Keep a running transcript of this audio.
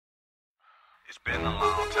It's been a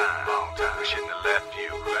long time. We shouldn't have left you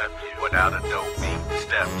without a dope beat.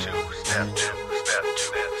 Step two, step two, step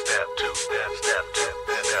two, step two, step two,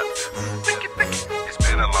 step two. It's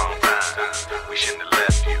been a long time. We shouldn't have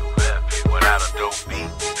left you without a dope beat.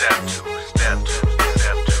 Step two, step two,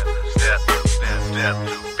 step two, step two, step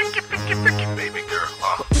two. Baby girl.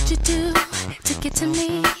 What would you do to get to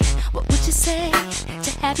me? What would you say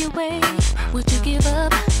to have your way? Would you give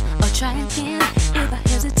up or try again? If I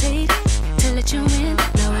hesitate to let you in,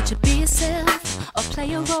 now would you be yourself or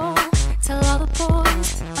play a role? Tell all the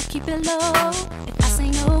boys or keep it low. If I say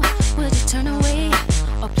no, would you turn away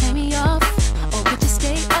or play me off, or would you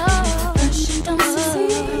stay? Oh, first you don't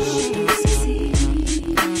succeed,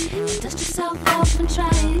 dust yourself off and try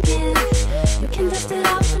again. You can dust it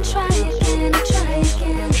off and try again, try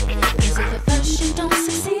again. 'Cause if at first you don't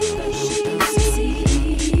succeed,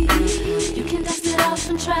 you can dust it off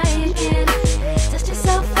and try again. Dust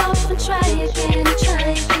yourself off and try again, try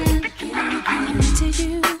again. I'm into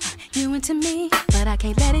you, you into me, but I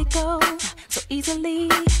can't let it go so easily.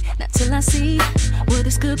 Not till I see what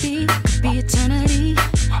this could be eternity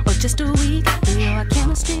or just a week. You know our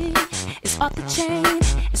chemistry is off the chain,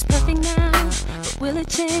 it's perfect now, but will it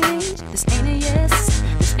change? This ain't a yes,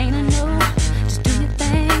 this ain't a no. Just do your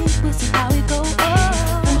thing, we'll see how it goes.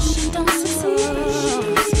 Oh, first you don't succeed,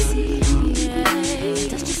 yeah.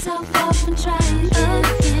 Dust yourself off and try again.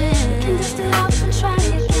 You can dust it off and try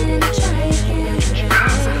again, try again.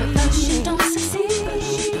 So at first you don't succeed,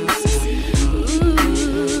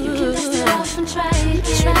 you can dust it off and try again,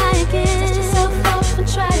 try again. Dust yourself off and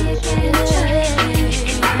try again, try again.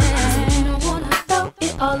 You don't wanna throw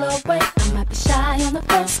it all away. I might be shy on the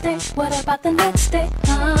first day, what about the next day?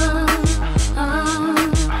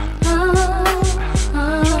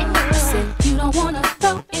 I said you don't wanna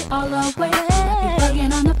throw it all away. Might be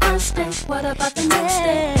bugging on the first day, what about the next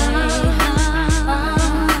day?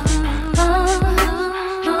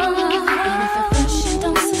 And if at first you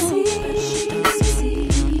don't succeed,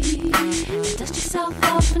 then dust yourself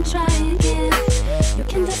off and try again. You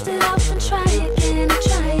can dust it off and try again,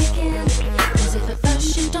 try again. 'Cause if at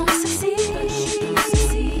first you don't succeed,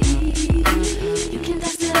 you can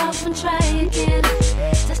dust it off and try again.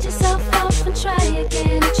 Dust yourself off and try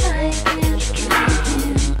again, try again, try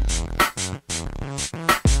again.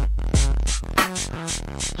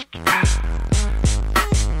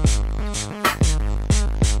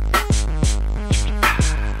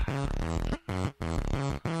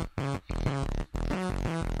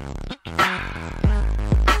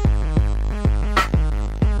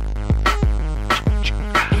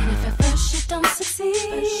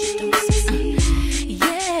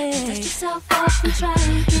 Off and try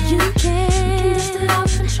again. You can dust it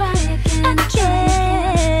off and try again, try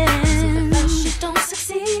again. 'Cause if at first you don't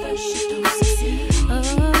succeed,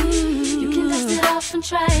 you can dust it off and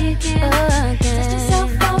try again. Dust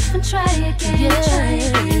yourself off and try again, try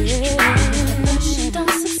again. If at first you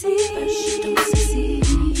don't succeed,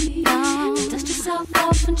 then dust yourself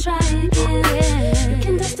off and try again. You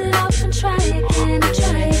can dust it off and try again,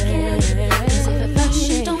 try again. 'Cause if at first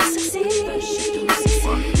you don't succeed,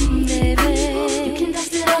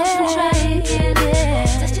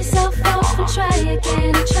 try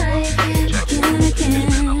again, try again, again, again.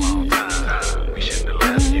 We shouldn't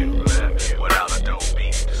have left you without a dope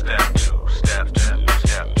beat. Step two, step two,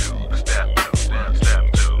 step two, step two, step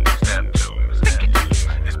two, step two.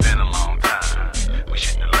 It's been a long time. We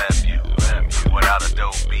shouldn't have left you without a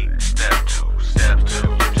dope beat. Step two, step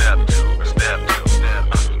two, step two, step two, step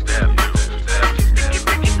two, step two.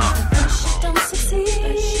 First you don't succeed,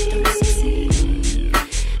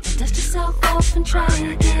 then dust yourself off and try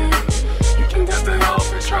again. You can dust it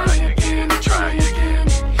off and try again, try again.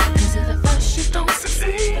 'Cause if at first you don't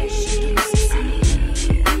succeed,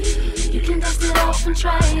 you can dust it off and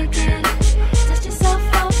try again. Dust yourself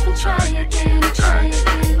off and try again, try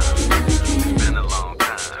again. It's been a long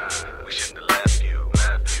time. We shouldn't have left you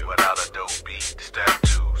without a dope beat. Step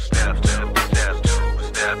two, step two, step two,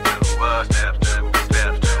 step two, step two,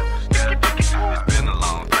 step two. It's been a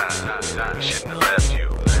long time. We shouldn't have left you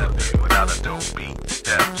without a dope beat.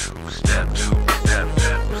 Step two, step two, step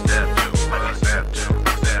two, step two, step two,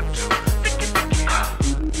 step two.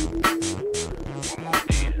 One more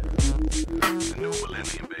year. It's the new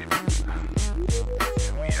millennium, baby.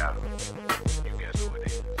 And we out.